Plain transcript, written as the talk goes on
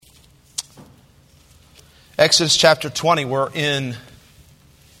Exodus chapter 20, we're in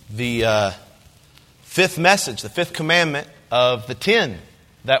the fifth message, the fifth commandment of the 10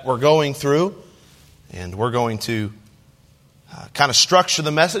 that we're going through. And we're going to kind of structure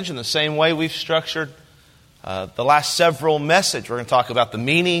the message in the same way we've structured the last several messages. We're going to talk about the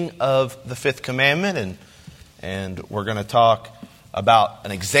meaning of the fifth commandment, and we're going to talk about an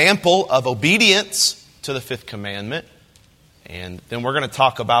example of obedience to the fifth commandment. And then we're going to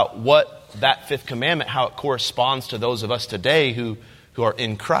talk about what that fifth commandment, how it corresponds to those of us today who are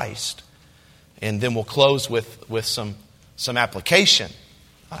in Christ. And then we'll close with some application,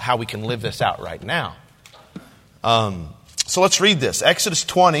 how we can live this out right now. So let's read this. Exodus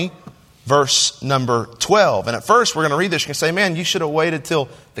 20, verse number 12. And at first we're going to read this. You're going to say, man, you should have waited till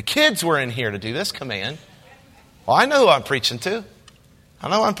the kids were in here to do this command. Well, I know who I'm preaching to. I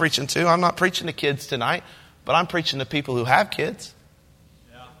know who I'm preaching to. I'm not preaching to kids tonight, but I'm preaching to people who have kids.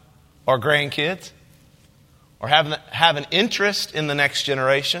 Or grandkids, or have an interest in the next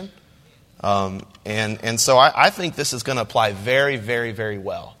generation. And so I think this is going to apply very, very, very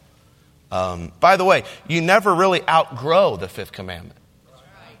well. By the way, you never really outgrow the fifth commandment.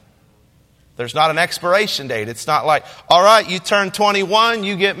 There's not an expiration date. It's not like, all right, you turn 21,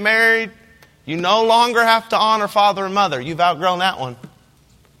 you get married, you no longer have to honor father and mother. You've outgrown that one.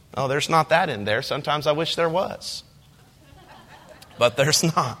 No, there's not that in there. Sometimes I wish there was. But there's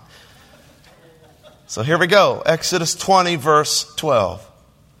not. So here we go. Exodus 20, verse 12.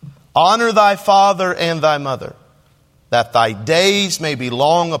 Honor thy father and thy mother, that thy days may be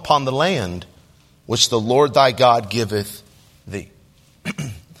long upon the land which the Lord thy God giveth thee.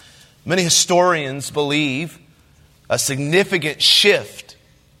 Many historians believe a significant shift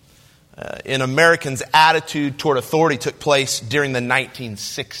in Americans' attitude toward authority took place during the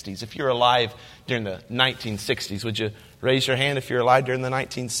 1960s. If you're alive during the 1960s, would you raise your hand if you're alive during the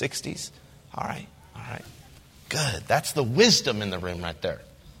 1960s? All right. Good. That's the wisdom in the room right there.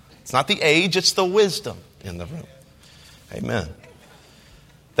 It's not the age, it's the wisdom in the room. Amen.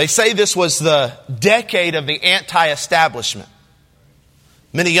 They say this was the decade of the anti-establishment.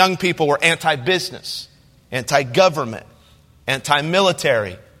 Many young people were anti-business, anti-government,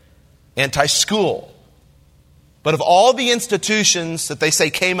 anti-military, anti-school. But of all the institutions that they say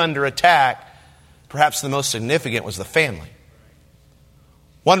came under attack, perhaps the most significant was the family.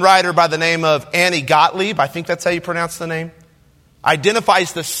 One writer by the name of Annie Gottlieb, I think that's how you pronounce the name,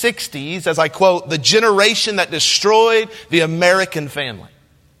 identifies the 60s as, I quote, the generation that destroyed the American family.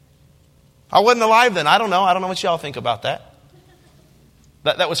 I wasn't alive then. I don't know what y'all think about that.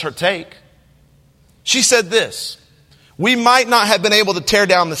 That was her take. She said this: we might not have been able to tear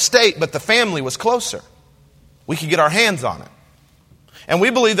down the state, but the family was closer. We could get our hands on it. And we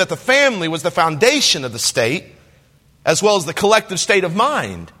believe that the family was the foundation of the state, as well as the collective state of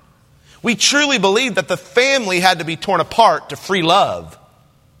mind. We truly believed that the family had to be torn apart to free love.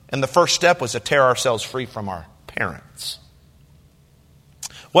 And the first step was to tear ourselves free from our parents.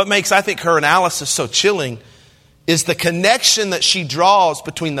 What makes, I think, her analysis so chilling is the connection that she draws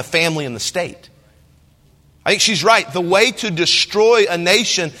between the family and the state. I think she's right. The way to destroy a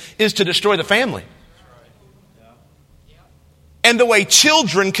nation is to destroy the family. And the way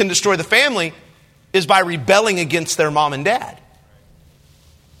children can destroy the family is by rebelling against their mom and dad.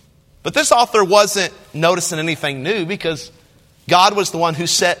 But this author wasn't noticing anything new, because God was the one who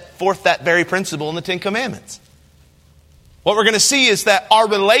set forth that very principle in the 10 Commandments. What we're going to see is that our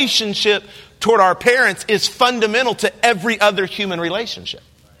relationship toward our parents is fundamental to every other human relationship.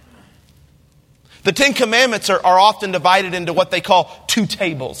 The 10 Commandments are often divided into what they call two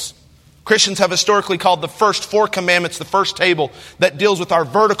tables. Christians have historically called the first 4 commandments the first table that deals with our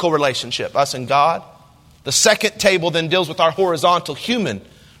vertical relationship, us and God. The second table then deals with our horizontal human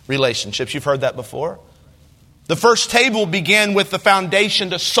relationships. You've heard that before. The first table began with the foundation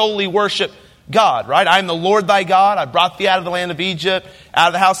to solely worship God, right? I am the Lord thy God. I brought thee out of the land of Egypt, out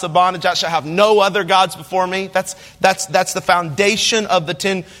of the house of bondage. Thou shalt have no other gods before me. That's the foundation of the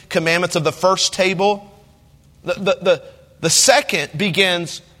 10 commandments of the first table. The second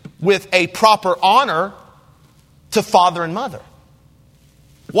begins with a proper honor to father and mother.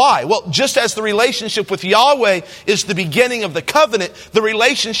 Why? Well, just as the relationship with Yahweh is the beginning of the covenant, the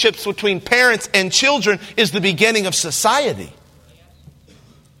relationships between parents and children is the beginning of society.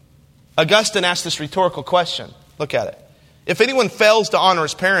 Augustine asked this rhetorical question. Look at it. If anyone fails to honor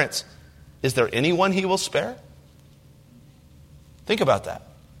his parents, is there anyone he will spare? Think about that.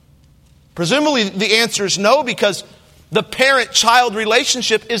 Presumably the answer is no, because the parent-child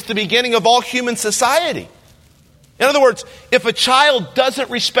relationship is the beginning of all human society. In other words, if a child doesn't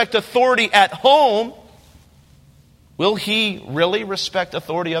respect authority at home, will he really respect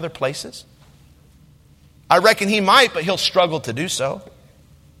authority other places? I reckon he might, but he'll struggle to do so.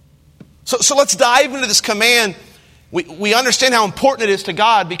 So let's dive into this command. We understand how important it is to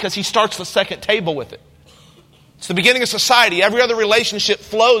God because he starts the second table with it. It's the beginning of society. Every other relationship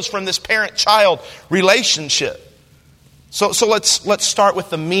flows from this parent-child relationship. So let's start with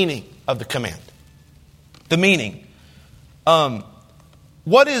the meaning of the command. The meaning.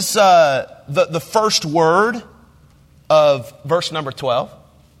 What is the first word of verse number 12?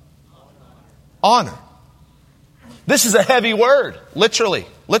 Honor. This is a heavy word, literally.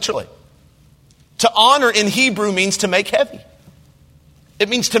 To honor in Hebrew means to make heavy. It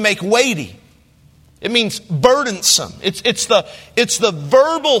means to make weighty. It means burdensome. It's the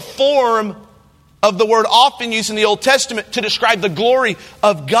verbal form of the word often used in the Old Testament to describe the glory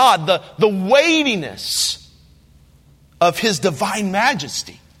of God, the weightiness of his divine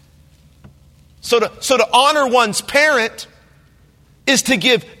majesty. So to honor one's parent is to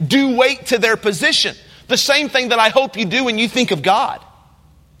give due weight to their position. The same thing that I hope you do when you think of God.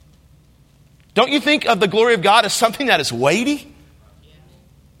 Don't you think of the glory of God as something that is weighty?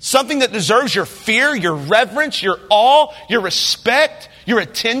 Something that deserves your fear, your reverence, your awe, your respect, your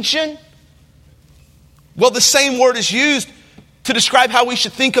attention? Well, the same word is used to describe how we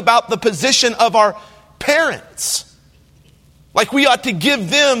should think about the position of our parents. Like we ought to give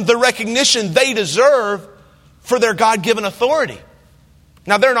them the recognition they deserve for their God-given authority.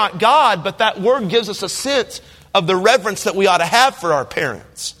 Now, they're not God, but that word gives us a sense of the reverence that we ought to have for our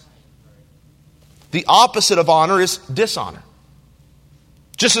parents. The opposite of honor is dishonor.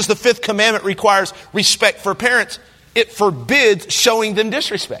 Just as the fifth commandment requires respect for parents, it forbids showing them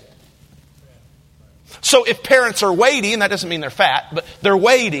disrespect. So if parents are weighty, and that doesn't mean they're fat, but they're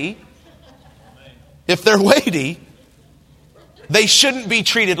weighty. If they're weighty, they shouldn't be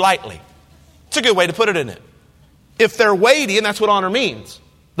treated lightly. It's a good way to put it, isn't it? If they're weighty, and that's what honor means,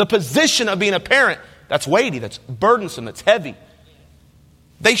 the position of being a parent, that's weighty, that's burdensome, that's heavy.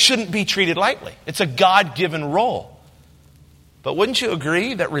 They shouldn't be treated lightly. It's a God-given role. But wouldn't you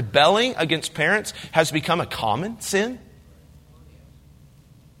agree that rebelling against parents has become a common sin?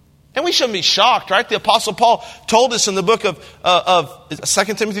 And we shouldn't be shocked, right? The Apostle Paul told us in the book of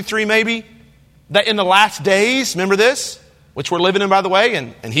 2 Timothy 3 maybe, that in the last days, remember this, which we're living in by the way,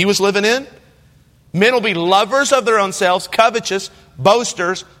 and he was living in, men will be lovers of their own selves, covetous,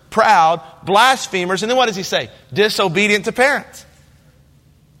 boasters, proud, blasphemers, and then what does he say? Disobedient to parents.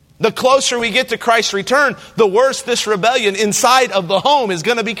 The closer we get to Christ's return, the worse this rebellion inside of the home is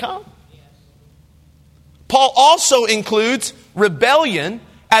going to become. Paul also includes rebellion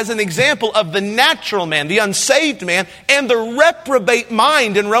as an example of the natural man, the unsaved man, and the reprobate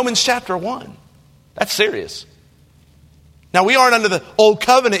mind in Romans chapter 1. That's serious. Now, we aren't under the old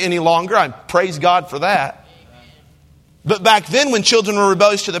covenant any longer. I praise God for that. But back then, when children were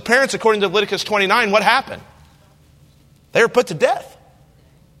rebellious to their parents, according to Leviticus 29, what happened? They were put to death.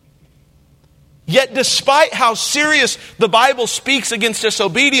 Yet despite how serious the Bible speaks against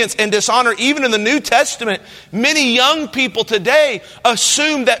disobedience and dishonor, even in the New Testament, many young people today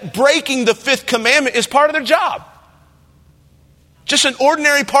assume that breaking the fifth commandment is part of their job. Just an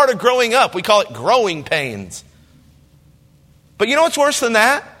ordinary part of growing up. We call it growing pains. But you know what's worse than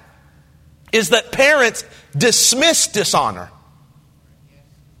that? Is that parents dismiss dishonor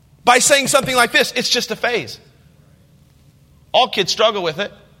by saying something like this: it's just a phase. All kids struggle with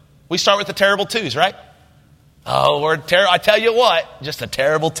it. We start with the terrible twos, right? Oh, I tell you what, just a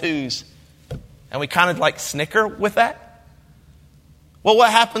terrible twos. And we kind of like snicker with that. Well,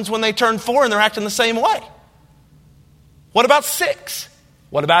 what happens when they turn 4 and they're acting the same way? What about 6?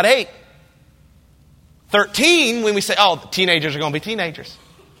 What about 8? 13, when we say, oh, the teenagers are going to be teenagers.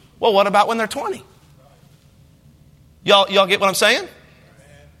 Well, what about when they're 20? Y'all get what I'm saying?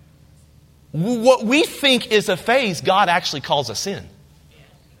 What we think is a phase, God actually calls a sin.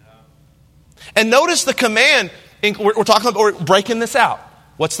 And notice the command, we're talking about, we're breaking this out.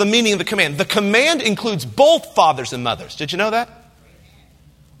 What's the meaning of the command? The command includes both fathers and mothers. Did you know that?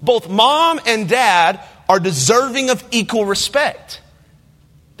 Both mom and dad are deserving of equal respect.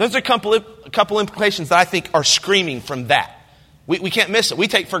 Those are a couple implications that I think are screaming from that. We can't miss it. We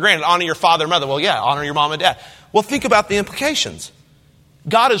take for granted, honor your father and mother. Well, yeah, honor your mom and dad. Well, think about the implications.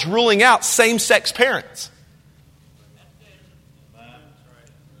 God is ruling out same-sex parents.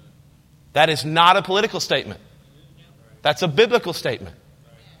 That is not a political statement. That's a biblical statement.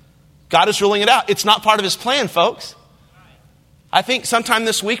 God is ruling it out. It's not part of his plan, folks. I think sometime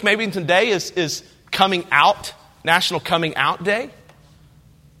this week, maybe today, is coming out, National Coming Out Day.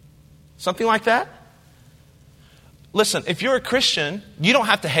 Something like that. Listen, if you're a Christian, you don't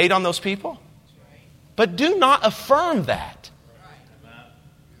have to hate on those people. But do not affirm that.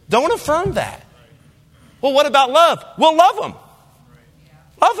 Don't affirm that. Well, what about love? Well, love them.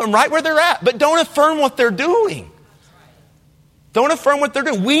 Love them right where they're at. But don't affirm what they're doing. Don't affirm what they're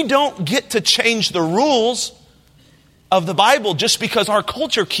doing. We don't get to change the rules of the Bible just because our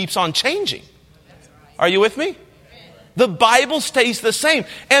culture keeps on changing. Are you with me? The Bible stays the same.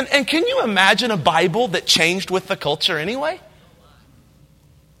 And can you imagine a Bible that changed with the culture anyway?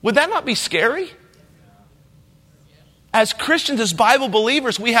 Would that not be scary? As Christians, as Bible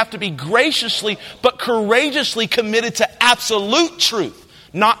believers, we have to be graciously but courageously committed to absolute truth,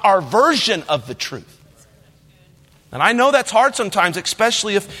 not our version of the truth. And I know that's hard sometimes,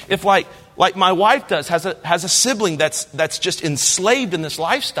 especially if like my wife does, has a sibling that's just enslaved in this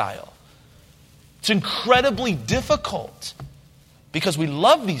lifestyle. It's incredibly difficult because we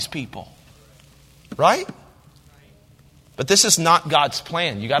love these people, right? But this is not God's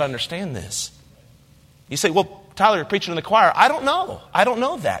plan. You got to understand this. You say, well, Tyler, you're preaching in the choir. I don't know. I don't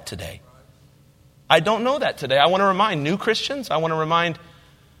know that today. I don't know that today. I want to remind new Christians. I want to remind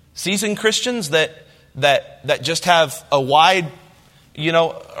seasoned Christians that just have a wide,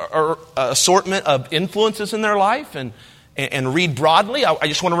 assortment of influences in their life and read broadly. I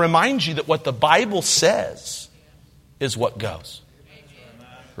just want to remind you that what the Bible says is what goes.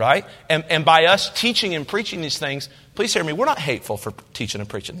 Right? And by us teaching and preaching these things, please hear me, we're not hateful for teaching and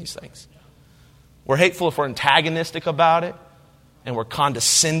preaching these things. We're hateful if we're antagonistic about it, and we're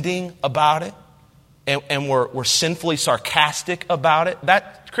condescending about it, and we're sinfully sarcastic about it.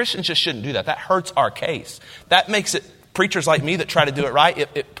 That Christians just shouldn't do that. That hurts our case. That makes it, preachers like me that try to do it right,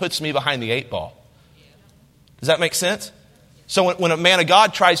 it puts me behind the 8 ball. Does that make sense? So when a man of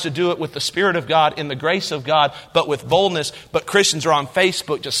God tries to do it with the Spirit of God, in the grace of God, but with boldness, but Christians are on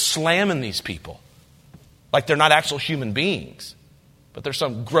Facebook just slamming these people like they're not actual human beings, but they're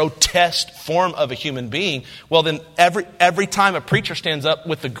some grotesque form of a human being, well then every time a preacher stands up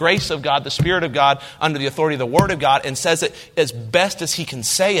with the grace of God, the Spirit of God, under the authority of the Word of God, and says it as best as he can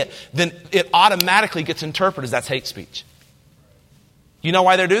say it, then it automatically gets interpreted as that's hate speech. You know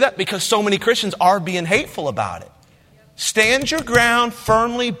why they do that? Because so many Christians are being hateful about it. Stand your ground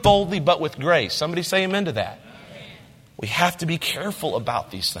firmly, boldly, but with grace. Somebody say amen to that. We have to be careful about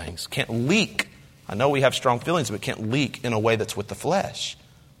these things. Can't leak. I know we have strong feelings, but can't leak in a way that's with the flesh.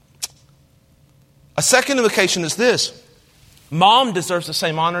 A second implication is this. Mom deserves the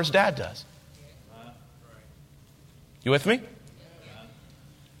same honor as dad does. You with me?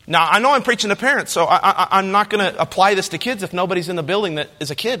 Now, I know I'm preaching to parents, so I'm not going to apply this to kids if nobody's in the building that is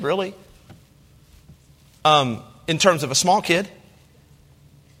a kid, really. In terms of a small kid.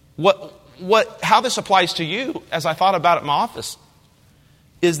 How this applies to you, as I thought about it in my office,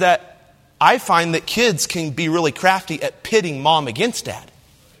 is that I find that kids can be really crafty at pitting mom against dad.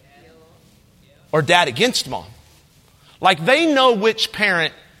 Or dad against mom. Like they know which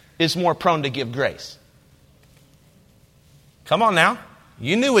parent is more prone to give grace. Come on now.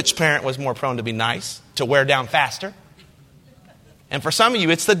 You knew which parent was more prone to be nice, to wear down faster. And for some of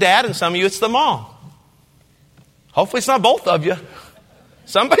you, it's the dad, and some of you, it's the mom. Hopefully it's not both of you.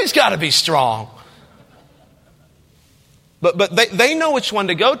 Somebody's got to be strong. But they know which one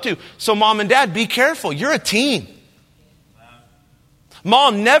to go to. So mom and dad, be careful. You're a team.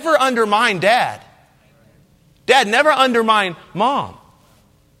 Mom, never undermine dad. Dad, never undermine mom.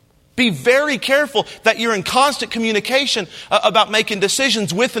 Be very careful that you're in constant communication about making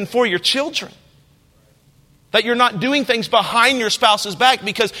decisions with and for your children. That you're not doing things behind your spouse's back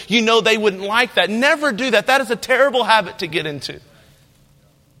because you know they wouldn't like that. Never do that. That is a terrible habit to get into.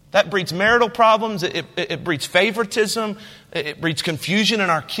 That breeds marital problems. It breeds favoritism. It breeds confusion in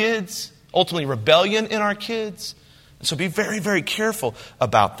our kids. Ultimately, rebellion in our kids. And so be very, very careful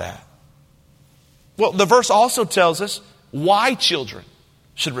about that. Well, the verse also tells us why children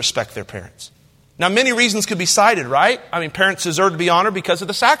should respect their parents. Now, many reasons could be cited, right? I mean, parents deserve to be honored because of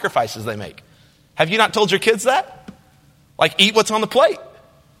the sacrifices they make. Have you not told your kids that? Like, eat what's on the plate.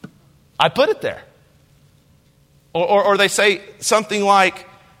 I put it there. Or they say something like,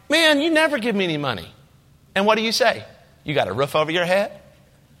 man, you never give me any money. And what do you say? You got a roof over your head,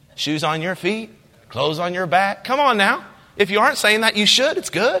 shoes on your feet, clothes on your back. Come on now. If you aren't saying that, you should. It's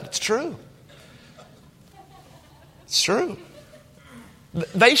good. It's true. It's true.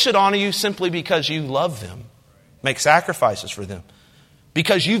 They should honor you simply because you love them. Make sacrifices for them.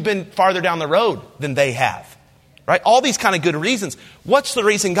 Because you've been farther down the road than they have. Right? All these kind of good reasons. What's the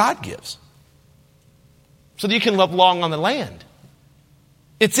reason God gives? So that you can live long on the land.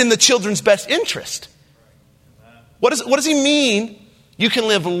 It's in the children's best interest. What does he mean you can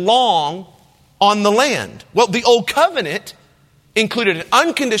live long on the land? Well, the old covenant included an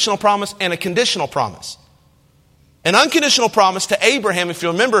unconditional promise and a conditional promise. An unconditional promise to Abraham, if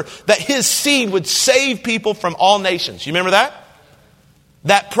you remember, that his seed would save people from all nations. You remember that?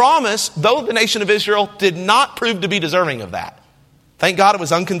 That promise, though the nation of Israel did not prove to be deserving of that. Thank God it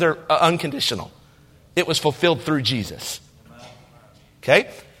was unconditional. It was fulfilled through Jesus. Okay?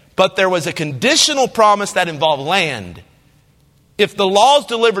 But there was a conditional promise that involved land. If the laws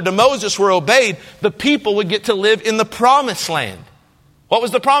delivered to Moses were obeyed, the people would get to live in the promised land. What was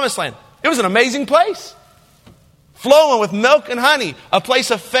the promised land? It was an amazing place. Flowing with milk and honey, a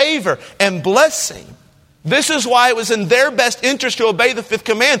place of favor and blessing. This is why it was in their best interest to obey the fifth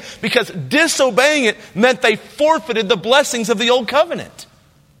command, because disobeying it meant they forfeited the blessings of the old covenant.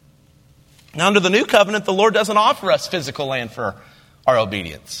 Now, under the new covenant, the Lord doesn't offer us physical land for our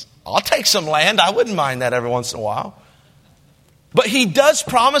obedience. I'll take some land. I wouldn't mind that every once in a while. But he does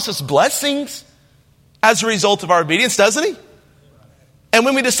promise us blessings as a result of our obedience, doesn't he? And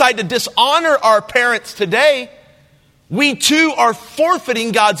when we decide to dishonor our parents today, we too are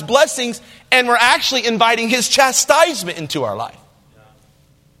forfeiting God's blessings, and we're actually inviting his chastisement into our life.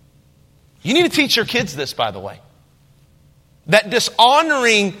 You need to teach your kids this, by the way. That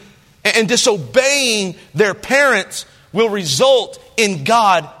dishonoring and disobeying their parents will result in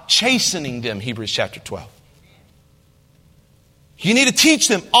God chastening them, Hebrews chapter 12. You need to teach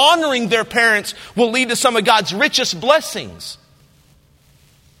them honoring their parents will lead to some of God's richest blessings.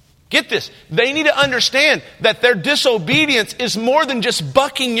 Get this. They need to understand that their disobedience is more than just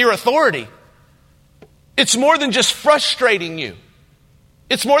bucking your authority. It's more than just frustrating you.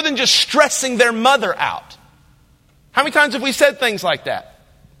 It's more than just stressing their mother out. How many times have we said things like that?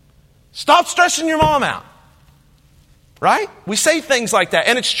 Stop stressing your mom out. Right? We say things like that.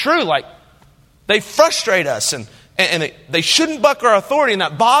 And it's true. Like, they frustrate us and they shouldn't buck our authority, and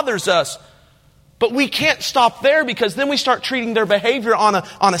that bothers us. But we can't stop there, because then we start treating their behavior on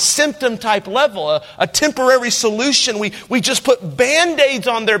a symptom type level, a temporary solution. We just put Band-Aids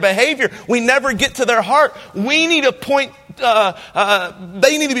on their behavior. We never get to their heart. We need to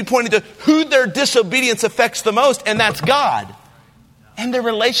they need to be pointed to who their disobedience affects the most, and that's God and their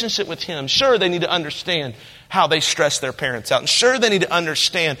relationship with him. Sure, they need to understand how they stress their parents out. And sure, they need to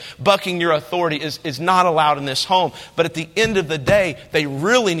understand bucking your authority is not allowed in this home. But at the end of the day, they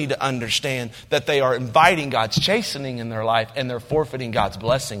really need to understand that they are inviting God's chastening in their life, and they're forfeiting God's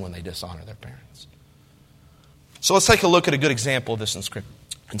blessing when they dishonor their parents. So let's take a look at a good example of this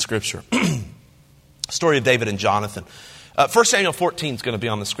in Scripture. Story of David and Jonathan. 1 Samuel 14 is going to be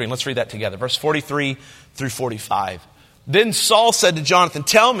on the screen. Let's read that together. Verse 43 through 45. Then Saul said to Jonathan,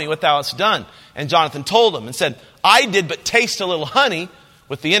 "Tell me what thou hast done." And Jonathan told him and said, "I did but taste a little honey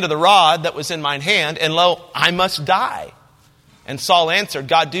with the end of the rod that was in mine hand, and lo, I must die." And Saul answered,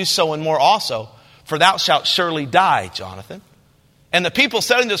 "God do so and more also, for thou shalt surely die, Jonathan." And the people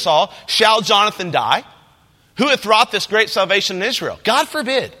said unto Saul, "Shall Jonathan die? Who hath wrought this great salvation in Israel? God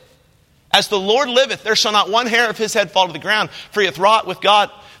forbid. As the Lord liveth, there shall not one hair of his head fall to the ground, for he hath wrought with God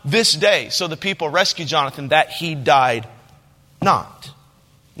this day." So the people rescued Jonathan, that he died not.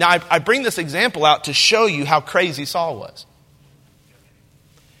 Now, I bring this example out to show you how crazy Saul was.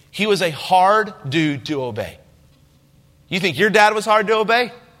 He was a hard dude to obey. You think your dad was hard to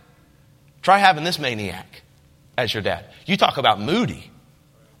obey? Try having this maniac as your dad. You talk about moody,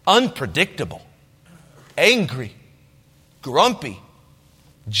 unpredictable, angry, grumpy,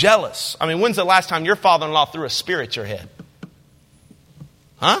 jealous. I mean, when's the last time your father-in-law threw a spear at your head?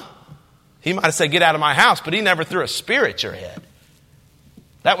 Huh? He might have said, "Get out of my house," but he never threw a spear at your head.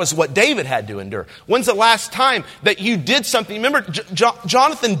 That was what David had to endure. When's the last time that you did something? Remember,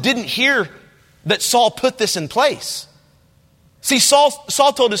 Jonathan didn't hear that Saul put this in place. See, Saul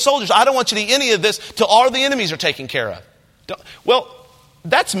told his soldiers, "I don't want you to eat any of this till all the enemies are taken care of." Well,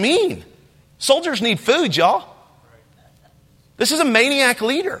 that's mean. Soldiers need food, y'all. This is a maniac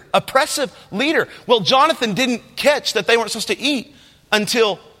leader, oppressive leader. Well, Jonathan didn't catch that they weren't supposed to eat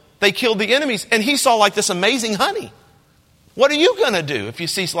until they killed the enemies, and he saw like this amazing honey. What are you going to do if you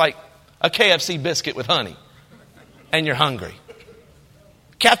see like a KFC biscuit with honey and you're hungry?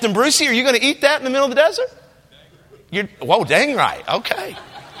 Captain Brucey, are you going to eat that in the middle of the desert? Whoa, dang right. Okay.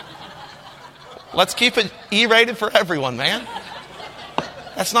 Let's keep it E-rated for everyone, man.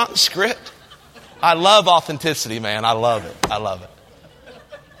 That's not the script. I love authenticity, man. I love it. I love it.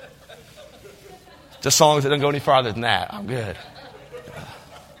 Just as long as it doesn't go any farther than that, I'm good.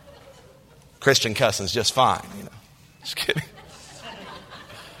 Christian cussing's just fine, you know. Just kidding.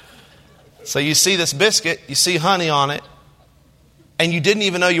 So you see this biscuit, you see honey on it, and you didn't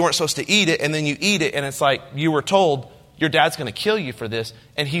even know you weren't supposed to eat it, and then you eat it, and it's like you were told your dad's going to kill you for this,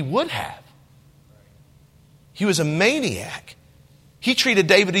 and he would have. He was a maniac. He treated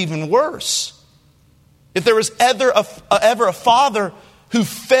David even worse. If there was ever a father who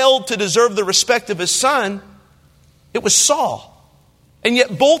failed to deserve the respect of his son, it was Saul. And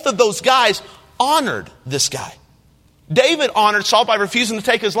yet both of those guys honored this guy. David honored Saul by refusing to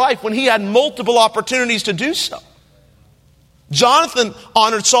take his life when he had multiple opportunities to do so. Jonathan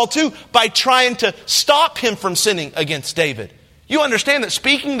honored Saul too by trying to stop him from sinning against David. You understand that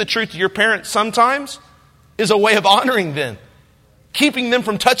speaking the truth to your parents sometimes is a way of honoring them, keeping them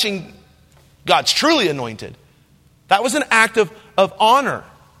from touching God's truly anointed. That was an act of honor,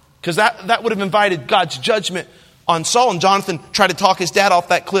 because that would have invited God's judgment on Saul. And Jonathan tried to talk his dad off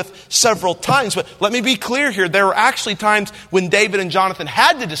that cliff several times. But let me be clear here. There were actually times when David and Jonathan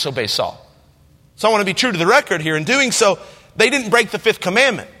had to disobey Saul. So I want to be true to the record here. In doing so, they didn't break the fifth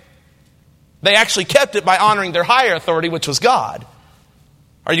commandment. They actually kept it by honoring their higher authority, which was God.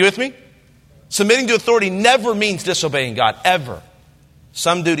 Are you with me? Submitting to authority never means disobeying God, ever.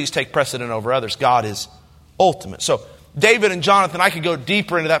 Some duties take precedent over others. God is ultimate. So David and Jonathan, I could go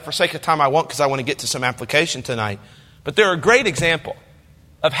deeper into that. For sake of time, I won't, because I want to get to some application tonight. But they're a great example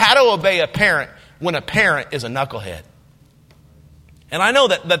of how to obey a parent when a parent is a knucklehead. And I know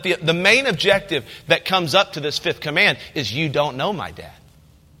that the main objective that comes up to this fifth command is, you don't know my dad.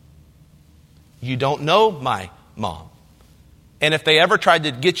 You don't know my mom. And if they ever tried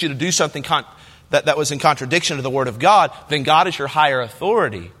to get you to do something that was in contradiction to the Word of God, then God is your higher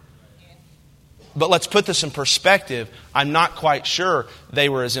authority. But let's put this in perspective. I'm not quite sure they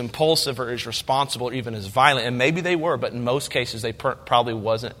were as impulsive or as responsible or even as violent. And maybe they were, but in most cases they probably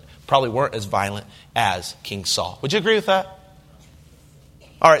weren't as violent as King Saul. Would you agree with that?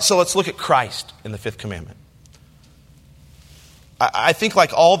 All right, so let's look at Christ in the fifth commandment. I think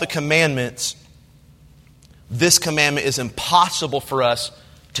like all the commandments, this commandment is impossible for us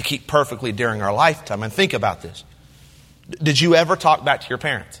to keep perfectly during our lifetime. And think about this. Did you ever talk back to your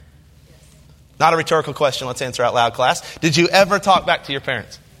parents? Yes. Not a rhetorical question. Let's answer out loud, class. Did you ever talk back to your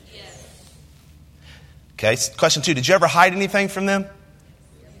parents? Yes. Okay, question 2. Did you ever hide anything from them?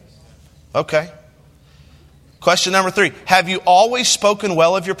 Yes. Okay. Question number 3. Have you always spoken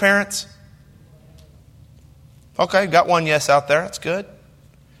well of your parents? Okay, got one yes out there. That's good.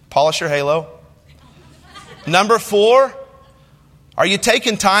 Polish your halo. Number 4. Are you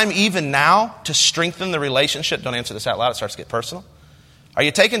taking time even now to strengthen the relationship? Don't answer this out loud. It starts to get personal. Are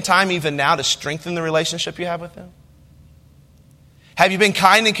you taking time even now to strengthen the relationship you have with them? Have you been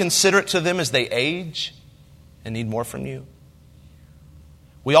kind and considerate to them as they age and need more from you?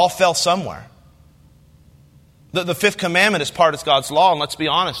 We all fell somewhere. The fifth commandment is part of God's law, and let's be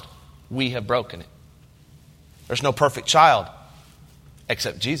honest, we have broken it. There's no perfect child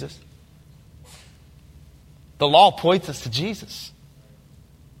except Jesus. The law points us to Jesus.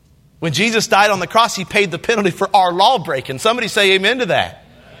 When Jesus died on the cross, He paid the penalty for our law breaking. Somebody say amen to that.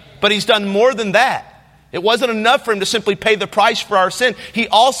 But He's done more than that. It wasn't enough for Him to simply pay the price for our sin. He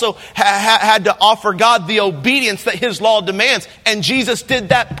also had to offer God the obedience that His law demands. And Jesus did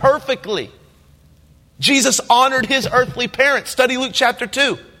that perfectly. Jesus honored His earthly parents. Study Luke chapter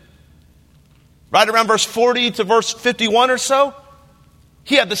 2. Right around verse 40 to verse 51 or so.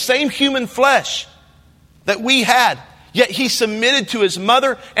 He had the same human flesh that we had. Yet He submitted to His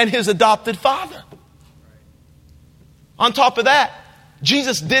mother and His adopted father. On top of that,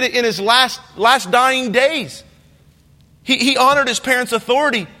 Jesus did it in His last dying days. He honored His parents'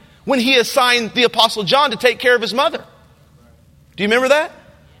 authority when He assigned the Apostle John to take care of his mother. Do you remember that?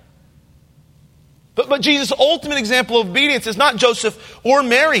 But Jesus' ultimate example of obedience is not Joseph or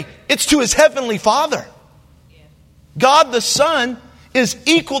Mary. It's to His heavenly Father. God the Son is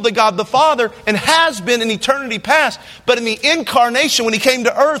equal to God the Father and has been in eternity past. But in the incarnation, when He came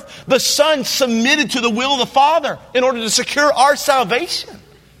to earth, the Son submitted to the will of the Father in order to secure our salvation.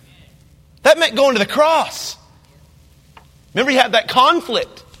 That meant going to the cross. Remember, He had that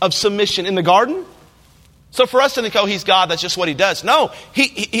conflict of submission in the garden? So for us to think, oh, He's God, that's just what He does. No,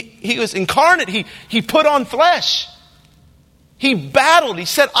 He was incarnate. He put on flesh. He battled. He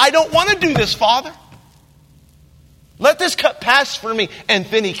said, I don't want to do this, Father. Let this cup pass for me. And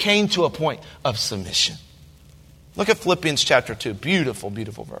then He came to a point of submission. Look at Philippians chapter 2. Beautiful,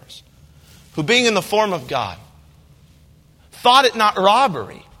 beautiful verse. Who being in the form of God, thought it not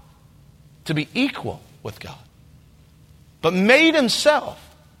robbery to be equal with God, but made Himself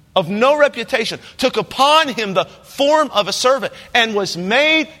of no reputation, took upon Him the form of a servant, and was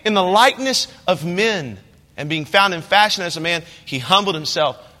made in the likeness of men. And being found in fashion as a man, He humbled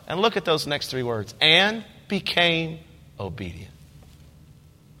Himself. And look at those next 3 words. And became obedient.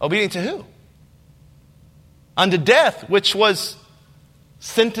 Obedient to who? Unto death, which was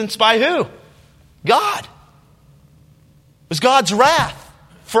sentenced by who? God. It was God's wrath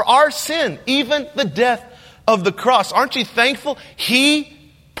for our sin, even the death of the cross. Aren't you thankful he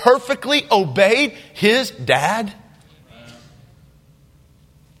perfectly obeyed his dad?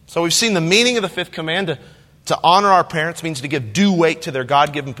 So we've seen the meaning of the fifth command. To honor our parents means to give due weight to their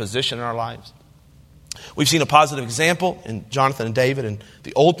God-given position in our lives. We've seen a positive example in Jonathan and David and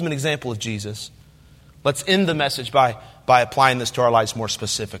the ultimate example of Jesus. Let's end the message by applying this to our lives more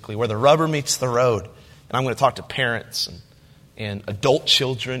specifically, where the rubber meets the road. And I'm going to talk to parents and adult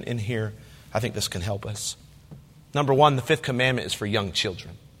children in here. I think this can help us. Number one, the fifth commandment is for young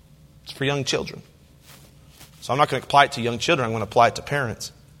children. It's for young children. So I'm not going to apply it to young children. I'm going to apply it to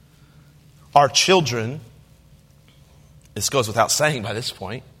parents. Our children, this goes without saying by this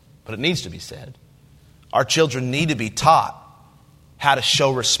point, but it needs to be said. Our children need to be taught how to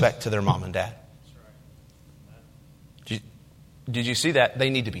show respect to their mom and dad. Did you see that? They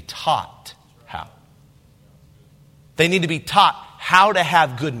need to be taught how. They need to be taught how to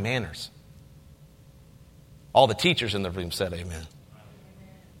have good manners. All the teachers in the room said amen.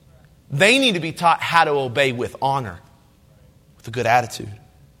 They need to be taught how to obey with honor, with a good attitude.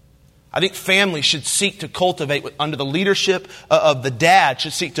 I think families should seek to cultivate, under the leadership of the dad,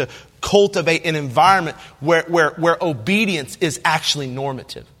 should seek to cultivate an environment where obedience is actually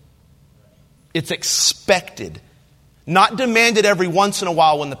normative. It's expected, not demanded every once in a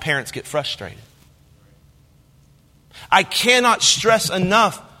while when the parents get frustrated. I cannot stress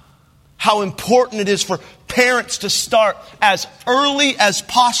enough how important it is for parents to start as early as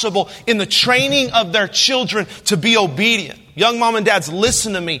possible in the training of their children to be obedient. Young mom and dads,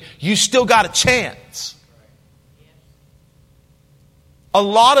 listen to me. You still got a chance. A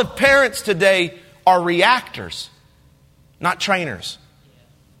lot of parents today are reactors, not trainers,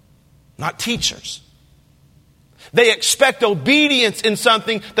 not teachers. They expect obedience in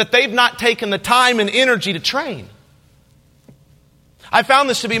something that they've not taken the time and energy to train. I found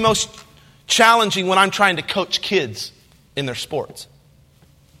this to be most challenging when I'm trying to coach kids in their sports.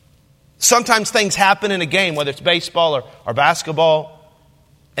 Sometimes things happen in a game, whether it's baseball or basketball,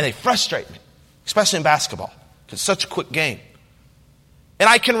 and they frustrate me, especially in basketball, because it's such a quick game. And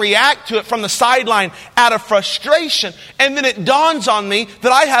I can react to it from the sideline out of frustration, and then it dawns on me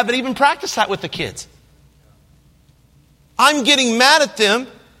that I haven't even practiced that with the kids. I'm getting mad at them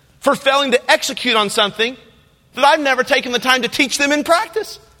for failing to execute on something that I've never taken the time to teach them in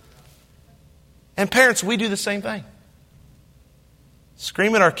practice. And parents, we do the same thing.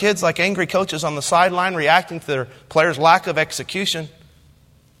 Scream at our kids like angry coaches on the sideline, reacting to their players' lack of execution.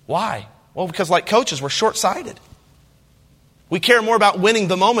 Why? Well, because like coaches, we're short-sighted. We care more about winning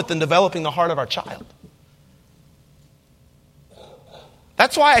the moment than developing the heart of our child.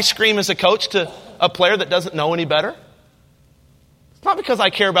 That's why I scream as a coach to a player that doesn't know any better. It's not because I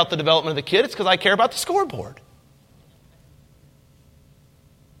care about the development of the kid. It's because I care about the scoreboard.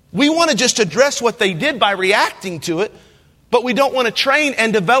 We want to just address what they did by reacting to it, but we don't want to train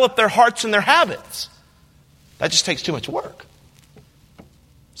and develop their hearts and their habits. That just takes too much work.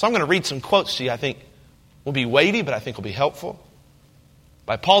 So I'm going to read some quotes to you I think will be weighty, but I think will be helpful.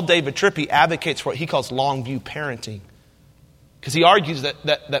 By Paul David Tripp, he advocates for what he calls long view parenting. Because he argues that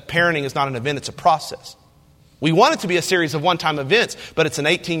parenting is not an event, it's a process. We want it to be a series of one-time events, but it's an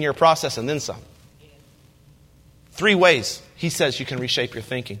 18-year process and then some. 3 ways he says you can reshape your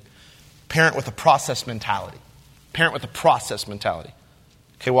thinking. Parent with a process mentality. Parent with a process mentality.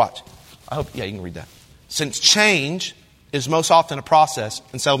 Okay, watch. You can read that. Since change is most often a process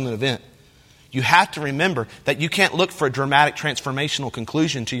and seldom an event, you have to remember that you can't look for a dramatic transformational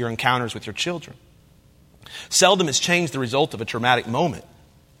conclusion to your encounters with your children. Seldom is change the result of a traumatic moment.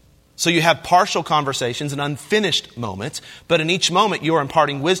 So you have partial conversations and unfinished moments, but in each moment you are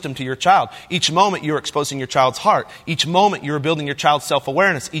imparting wisdom to your child. Each moment you are exposing your child's heart. Each moment you are building your child's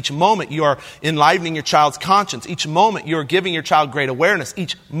self-awareness. Each moment you are enlivening your child's conscience. Each moment you are giving your child great awareness.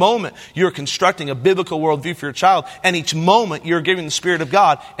 Each moment you are constructing a biblical worldview for your child. And each moment you are giving the Spirit of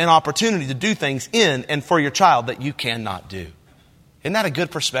God an opportunity to do things in and for your child that you cannot do. Isn't that a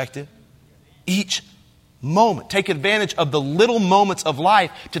good perspective? Each moment. Take advantage of the little moments of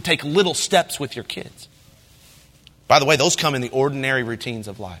life to take little steps with your kids. By the way, those come in the ordinary routines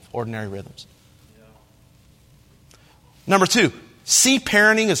of life, ordinary rhythms. Number 2, see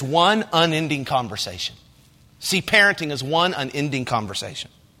parenting as one unending conversation. See parenting as one unending conversation.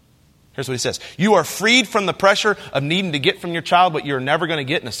 Here's what he says. You are freed from the pressure of needing to get from your child what you're never going to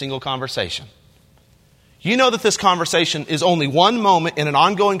get in a single conversation. You know that this conversation is only one moment in an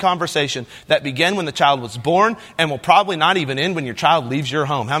ongoing conversation that began when the child was born and will probably not even end when your child leaves your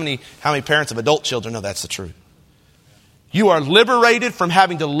home. How many parents of adult children know that's the truth? You are liberated from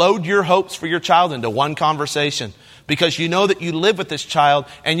having to load your hopes for your child into one conversation because you know that you live with this child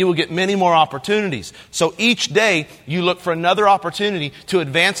and you will get many more opportunities. So each day you look for another opportunity to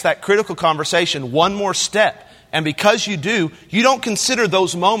advance that critical conversation one more step. And because you do, you don't consider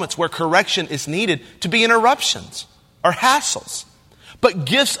those moments where correction is needed to be interruptions or hassles, but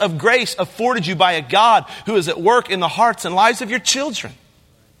gifts of grace afforded you by a God who is at work in the hearts and lives of your children.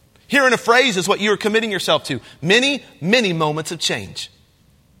 Here in a phrase is what you are committing yourself to. Many, many moments of change.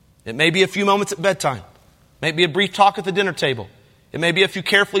 It may be a few moments at bedtime. It may be a brief talk at the dinner table. It may be a few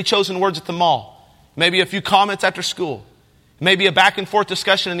carefully chosen words at the mall. It may be a few comments after school. It may be a back and forth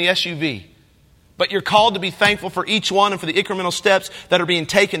discussion in the SUV. But you're called to be thankful for each one and for the incremental steps that are being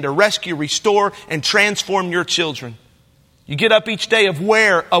taken to rescue, restore, and transform your children. You get up each day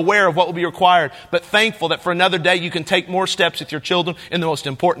aware of what will be required, but thankful that for another day you can take more steps with your children in the most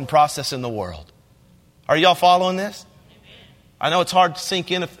important process in the world. Are y'all following this? I know it's hard to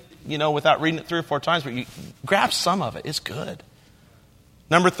sink in without reading it 3 or 4 times, but you grab some of it. It's good.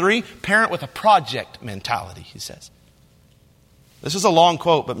 Number 3, parent with a project mentality, he says. This is a long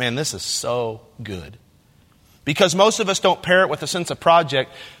quote, but man, this is so good. Because most of us don't parent with a sense of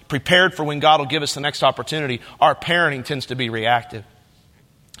project, prepared for when God will give us the next opportunity. Our parenting tends to be reactive.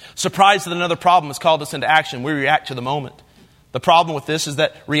 Surprised that another problem has called us into action, we react to the moment. The problem with this is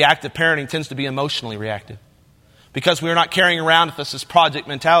that reactive parenting tends to be emotionally reactive. Because we are not carrying around with us this project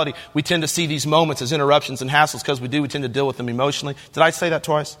mentality, we tend to see these moments as interruptions and hassles. Because we tend to deal with them emotionally. Did I say that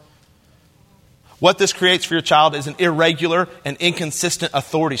twice? What this creates for your child is an irregular and inconsistent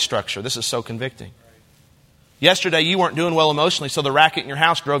authority structure. This is so convicting. Yesterday, you weren't doing well emotionally, so the racket in your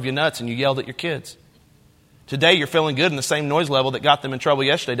house drove you nuts and you yelled at your kids. Today, you're feeling good, and the same noise level that got them in trouble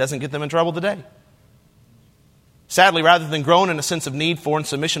yesterday doesn't get them in trouble today. Sadly, rather than growing in a sense of need for and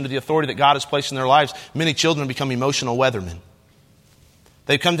submission to the authority that God has placed in their lives, many children become emotional weathermen.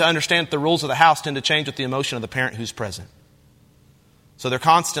 They've come to understand that the rules of the house tend to change with the emotion of the parent who's present. So they're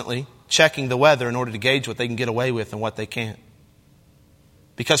constantly checking the weather in order to gauge what they can get away with and what they can't.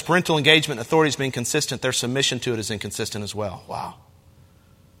 Because parental engagement and authority has been consistent, their submission to it is inconsistent as well. Wow.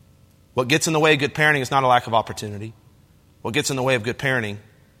 What gets in the way of good parenting is not a lack of opportunity. What gets in the way of good parenting,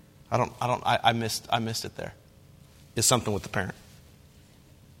 I missed it there, is something with the parent.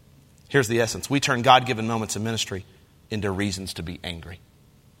 Here's the essence. We turn God-given moments of ministry into reasons to be angry.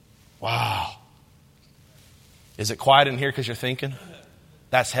 Wow. Is it quiet in here because you're thinking?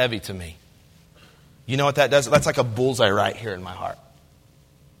 That's heavy to me. You know what that does? That's like a bullseye right here in my heart.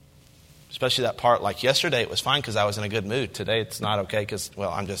 Especially that part, like yesterday it was fine because I was in a good mood. Today it's not okay because, well,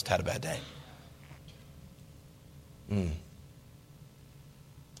 I just had a bad day.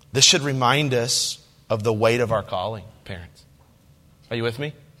 This should remind us of the weight of our calling, parents. Are you with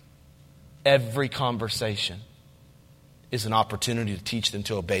me? Every conversation is an opportunity to teach them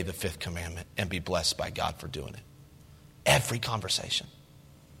to obey the 5th commandment and be blessed by God for doing it. Every conversation.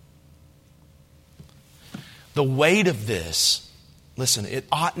 The weight of this, listen, it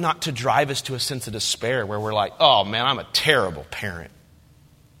ought not to drive us to a sense of despair where we're like, oh man, I'm a terrible parent.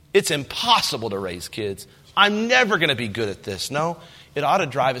 It's impossible to raise kids. I'm never going to be good at this. No, it ought to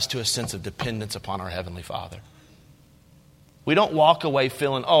drive us to a sense of dependence upon our Heavenly Father. We don't walk away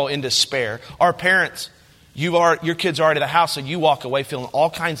feeling, in despair. Our parents, your kids are already at the house, so you walk away feeling all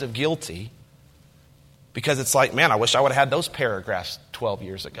kinds of guilty because it's like, man, I wish I would have had those paragraphs 12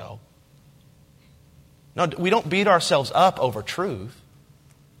 years ago. No, we don't beat ourselves up over truth.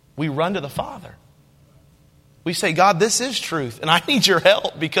 We run to the Father. We say, God, this is truth, and I need your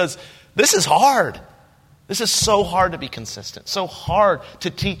help because this is hard. This is so hard to be consistent, so hard to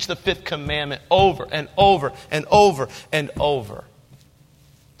teach the 5th commandment over and over and over and over.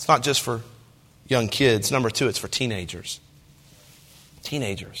 It's not just for young kids. Number 2, it's for teenagers.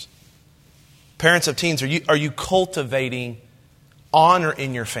 Teenagers. Parents of teens, are you cultivating honor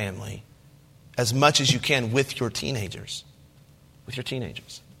in your family as much as you can with your teenagers? With your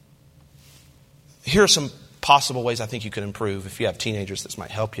teenagers. Here are some possible ways I think you could improve if you have teenagers. This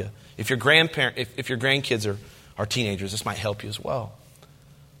might help you. If your grandkids are teenagers, this might help you as well.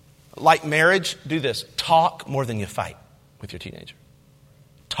 Like marriage, do this. Talk more than you fight with your teenager.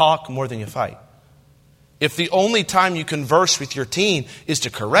 Talk more than you fight. If the only time you converse with your teen is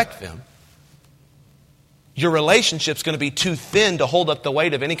to correct them, your relationship's going to be too thin to hold up the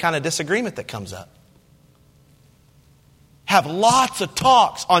weight of any kind of disagreement that comes up. Have lots of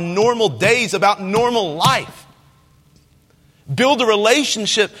talks on normal days about normal life. Build a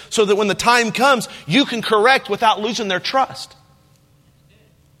relationship so that when the time comes, you can correct without losing their trust.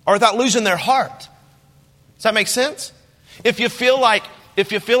 Or without losing their heart. Does that make sense? If you feel like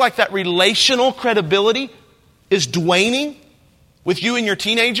that relational credibility is waning with you and your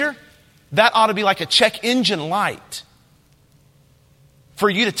teenager, that ought to be like a check engine light for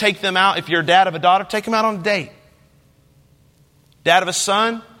you to take them out. If you're a dad of a daughter, take them out on a date. Dad of a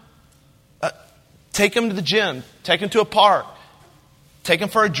son, take them to the gym, take them to a park, take them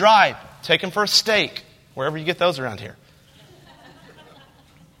for a drive, take them for a steak, wherever you get those around here.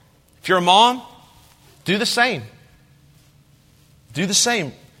 If you're a mom, do the same. Do the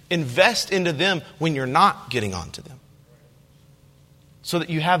same. Invest into them when you're not getting onto them, so that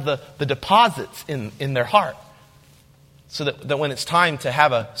you have the deposits in their heart, so that when it's time to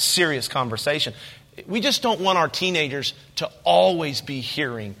have a serious conversation. We just don't want our teenagers to always be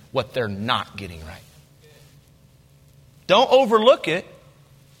hearing what they're not getting right. Don't overlook it.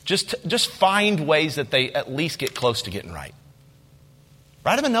 Just find ways that they at least get close to getting right.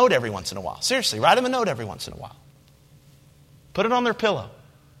 Write them a note every once in a while. Seriously, write them a note every once in a while. Put it on their pillow.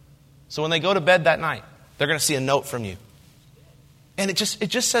 So when they go to bed that night, they're going to see a note from you. And it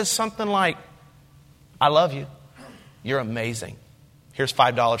just says something like, I love you. You're amazing. Here's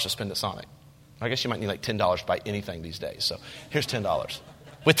 $5 to spend at Sonic. I guess you might need like $10 to buy anything these days. So here's $10.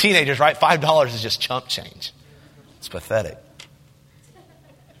 With teenagers, right? $5 is just chump change. It's pathetic.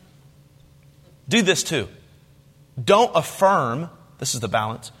 Do this too. Don't affirm, this is the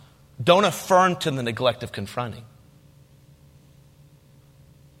balance, don't affirm to the neglect of confronting.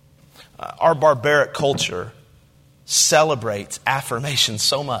 Our barbaric culture celebrates affirmation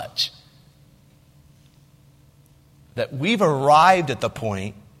so much that we've arrived at the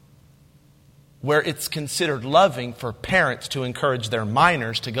point where it's considered loving for parents to encourage their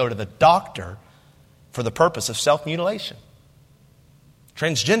minors to go to the doctor for the purpose of self-mutilation.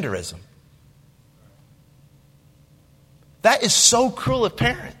 Transgenderism. That is so cruel of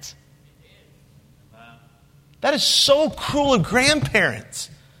parents. That is so cruel of grandparents.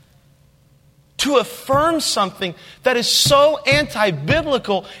 To affirm something that is so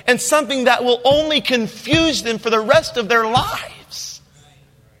anti-biblical and something that will only confuse them for the rest of their lives.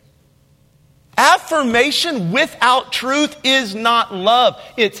 Affirmation without truth is not love.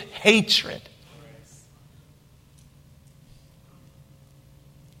 It's hatred.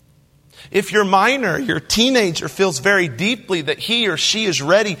 If your minor, your teenager feels very deeply that he or she is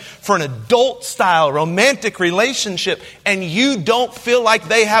ready for an adult-style romantic relationship and you don't feel like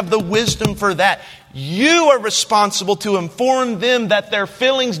they have the wisdom for that, you are responsible to inform them that their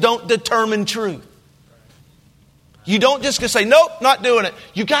feelings don't determine truth. You don't just get to say, nope, not doing it.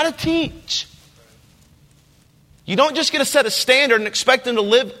 You got to teach. You don't just get to set a standard and expect them to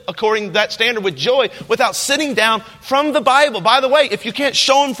live according to that standard with joy without sitting down from the Bible. By the way, if you can't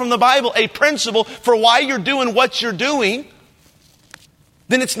show them from the Bible a principle for why you're doing what you're doing,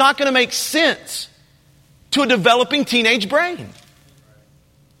 then it's not going to make sense to a developing teenage brain.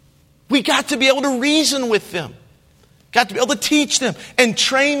 We got to be able to reason with them. Got to be able to teach them and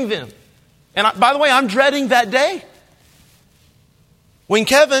train them. And by the way, I'm dreading that day. When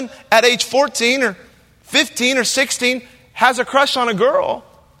Kevin, at age 14 or 15 or 16, has a crush on a girl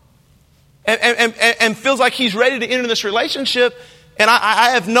and feels like he's ready to enter this relationship, and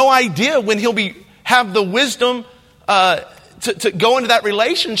I have no idea when he'll have the wisdom to go into that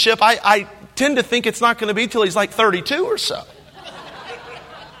relationship. I tend to think it's not going to be till he's like 32 or so.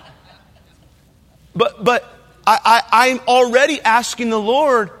 But I'm already asking the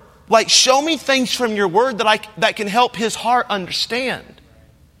Lord, like, show me things from your word that can help his heart understand.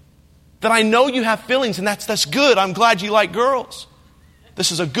 That I know you have feelings, and that's good. I'm glad you like girls.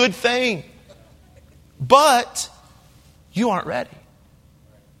 This is a good thing. But you aren't ready.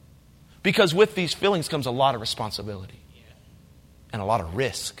 Because with these feelings comes a lot of responsibility. And a lot of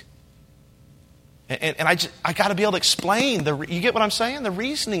risk. And I got to be able to explain. You get what I'm saying? The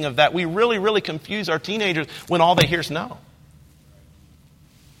reasoning of that. We really, really confuse our teenagers when all they hear is no.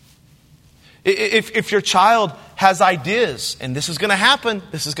 If your child has ideas, and this is going to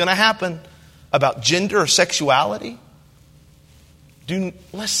happen about gender or sexuality,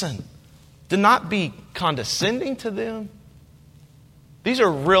 listen. Do not be condescending to them. These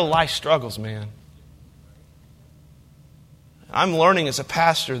are real life struggles, man. I'm learning as a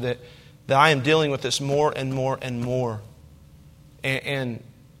pastor that I am dealing with this more and more and more. And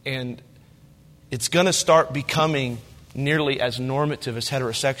it's going to start becoming nearly as normative as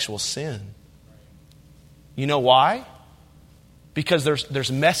heterosexual sin. You know why? Because there's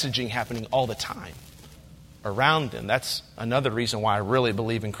messaging happening all the time around them. That's another reason why I really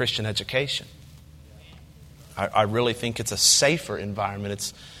believe in Christian education. I really think it's a safer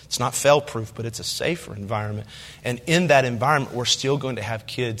environment. It's not fail-proof, but it's a safer environment. And in that environment, we're still going to have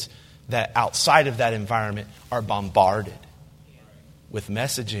kids that outside of that environment are bombarded with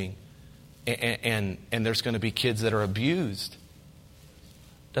messaging. And there's going to be kids that are abused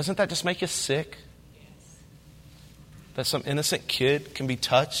Doesn't that just make you sick? That some innocent kid can be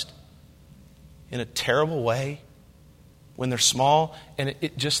touched in a terrible way when they're small, and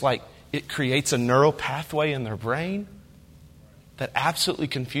it just like, it creates a neural pathway in their brain that absolutely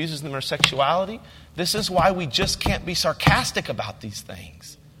confuses them their sexuality. This is why we just can't be sarcastic about these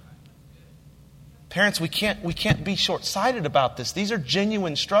things. Parents, we can't be short-sighted about this. These are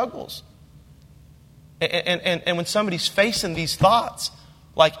genuine struggles. And when somebody's facing these thoughts,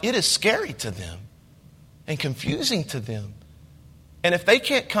 like, it is scary to them and confusing to them. And if they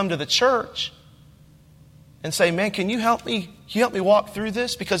can't come to the church and say, man, can you help me? Can you help me walk through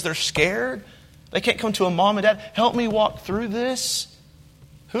this? Because they're scared. They can't come to a mom and dad. Help me walk through this.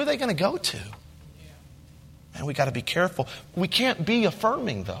 Who are they going to go to? Man, we got to be careful. We can't be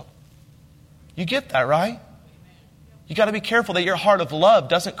affirming, though. You get that, right? You got to be careful that your heart of love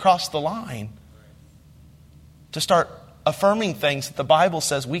doesn't cross the line to start affirming things that the Bible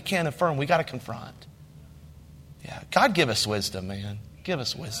says we can't affirm. We got to confront. Yeah, God, give us wisdom, man. Give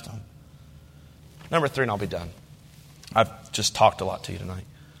us wisdom. Number 3, and I'll be done. I've just talked a lot to you tonight.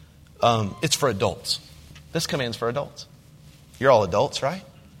 It's for adults. This command's for adults. You're all adults, right?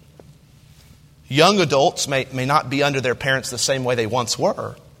 Young adults may not be under their parents the same way they once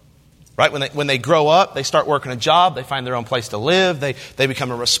were. Right? When they grow up, they start working a job, they find their own place to live, they become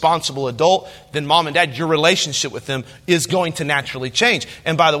a responsible adult, then mom and dad, your relationship with them is going to naturally change.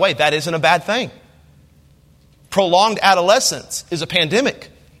 And by the way, that isn't a bad thing. Prolonged adolescence is a pandemic.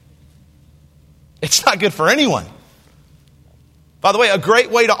 It's not good for anyone. By the way, a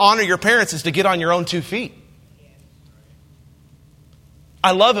great way to honor your parents is to get on your own 2 feet.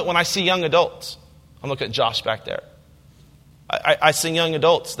 I love it when I see young adults. I'm looking at Josh back there. I see young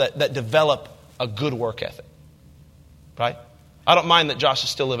adults that develop a good work ethic. Right? I don't mind that Josh is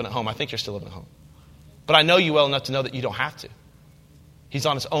still living at home. I think you're still living at home. But I know you well enough to know that you don't have to. He's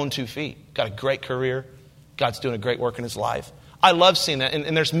on his own 2 feet. Got a great career. God's doing a great work in his life. I love seeing that.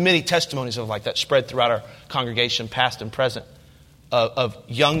 And there's many testimonies of like that spread throughout our congregation, past and present, of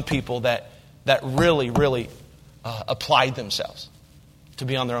young people that really applied themselves to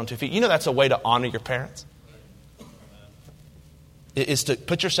be on their own 2 feet. You know that's a way to honor your parents? Is to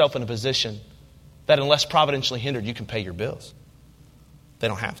put yourself in a position that unless providentially hindered, you can pay your bills. They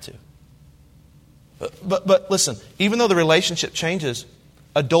don't have to. But listen, even though the relationship changes,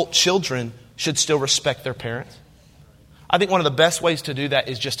 adult children should still respect their parents. I think one of the best ways to do that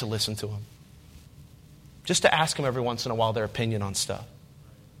is just to listen to them. Just to ask them every once in a while their opinion on stuff.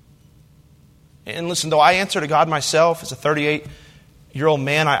 And listen, though I answer to God myself as a 38-year-old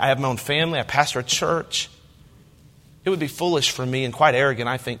man, I have my own family, I pastor a church. It would be foolish for me and quite arrogant,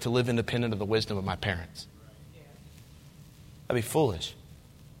 I think, to live independent of the wisdom of my parents. That'd be foolish.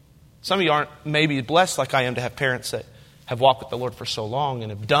 Some of you aren't maybe blessed like I am to have parents that have walked with the Lord for so long and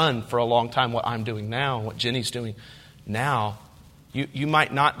have done for a long time what I'm doing now and what Jenny's doing now. You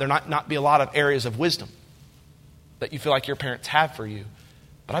might not, there might not be a lot of areas of wisdom that you feel like your parents have for you.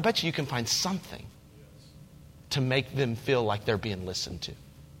 But I bet you can find something to make them feel like they're being listened to.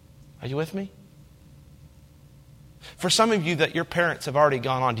 Are you with me? For some of you that your parents have already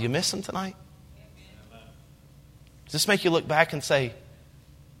gone on, do you miss them tonight? Does this make you look back and say,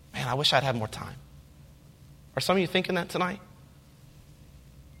 man, I wish I'd had more time? Are some of you thinking that tonight?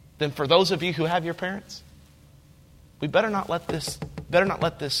 Then for those of you who have your parents, we better not let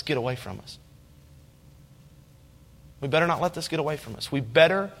this get away from us. We better not let this get away from us. We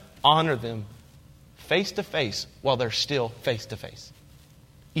better honor them face to face while they're still face to face.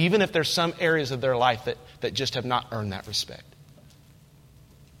 Even if there's some areas of their life that just have not earned that respect.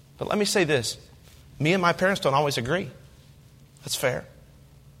 But let me say this. Me and my parents don't always agree. That's fair.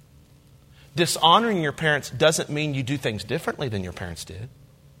 Dishonoring your parents doesn't mean you do things differently than your parents did.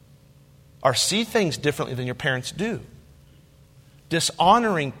 Or see things differently than your parents do.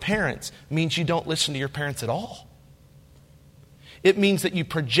 Dishonoring parents means you don't listen to your parents at all. It means that you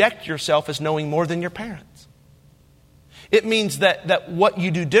project yourself as knowing more than your parents. It means that what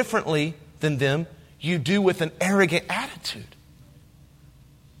you do differently than them, you do with an arrogant attitude.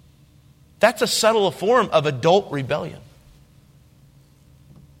 That's a subtle form of adult rebellion.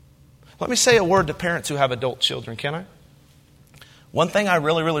 Let me say a word to parents who have adult children, can I? One thing I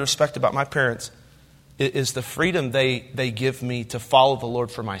really respect about my parents is the freedom they give me to follow the Lord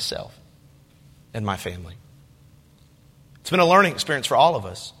for myself and my family. It's been a learning experience for all of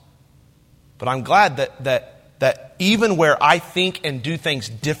us. But I'm glad that even where I think and do things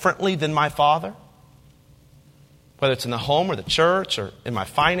differently than my father, whether it's in the home or the church or in my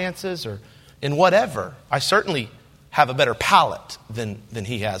finances or in whatever, I certainly have a better palate than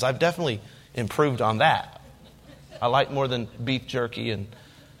he has. I've definitely improved on that. I like more than beef jerky and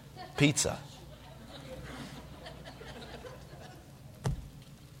pizza.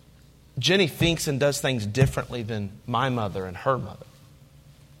 Jenny thinks and does things differently than my mother and her mother.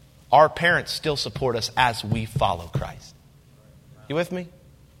 Our parents still support us as we follow Christ. You with me?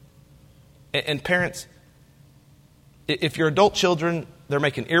 And parents, if your adult children, they're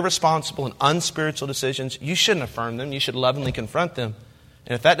making irresponsible and unspiritual decisions, you shouldn't affirm them. You should lovingly confront them.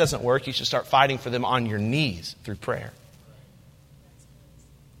 And if that doesn't work, you should start fighting for them on your knees through prayer.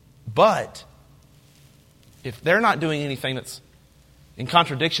 But if they're not doing anything that's in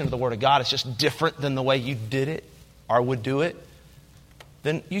contradiction to the Word of God, it's just different than the way you did it or would do it,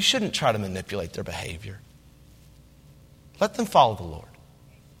 then you shouldn't try to manipulate their behavior. Let them follow the Lord.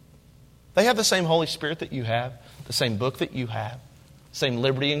 They have the same Holy Spirit that you have, the same book that you have, the same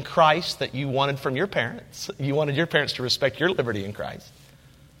liberty in Christ that you wanted from your parents. You wanted your parents to respect your liberty in Christ.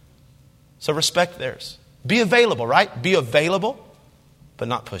 So respect theirs. Be available, right? Be available, but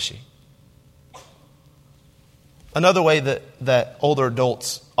not pushy. Another way that older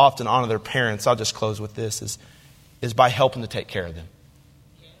adults often honor their parents, I'll just close with this, is by helping to take care of them.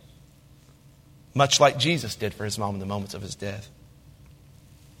 Much like Jesus did for his mom in the moments of his death.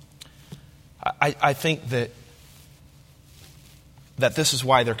 I think that this is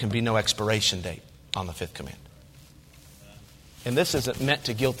why there can be no expiration date on the fifth command. And this isn't meant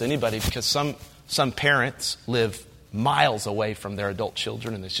to guilt anybody, because some parents live miles away from their adult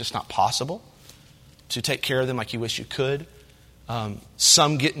children and it's just not possible to take care of them like you wish you could.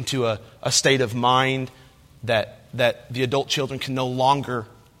 Some get into a state of mind that the adult children can no longer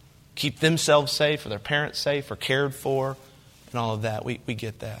keep themselves safe or their parents safe or cared for and all of that. We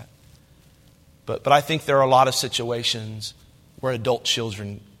get that. But I think there are a lot of situations where adult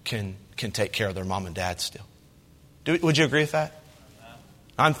children can take care of their mom and dad still. Would you agree with that?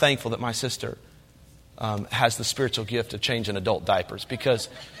 I'm thankful that my sister has the spiritual gift of changing adult diapers because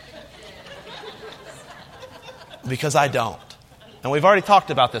I don't. And we've already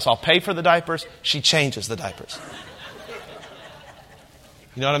talked about this. I'll pay for the diapers. She changes the diapers.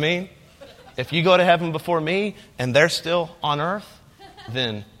 You know what I mean? If you go to heaven before me and they're still on earth,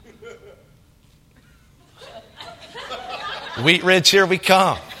 then Wheat Ridge, here we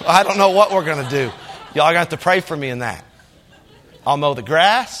come. I don't know what we're going to do. Y'all are going to have to pray for me in that. I'll mow the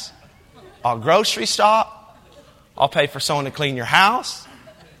grass. I'll grocery shop. I'll pay for someone to clean your house.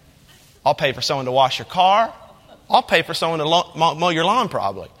 I'll pay for someone to wash your car. I'll pay for someone to mow your lawn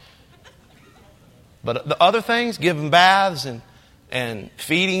probably. But the other things, give them baths and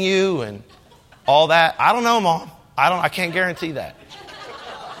feeding you and all that, I don't know, Mom. I can't guarantee that.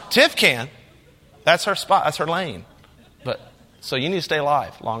 Tiff can. That's her spot. That's her lane. But so you need to stay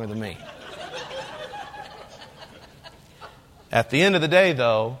alive longer than me. At the end of the day,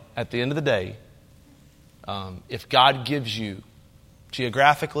 though, if God gives you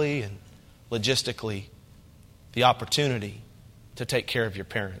geographically and logistically the opportunity to take care of your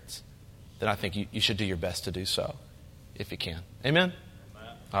parents, then I think you should do your best to do so if you can. Amen?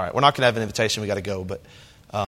 All right, we're not going to have an invitation. We got to go, but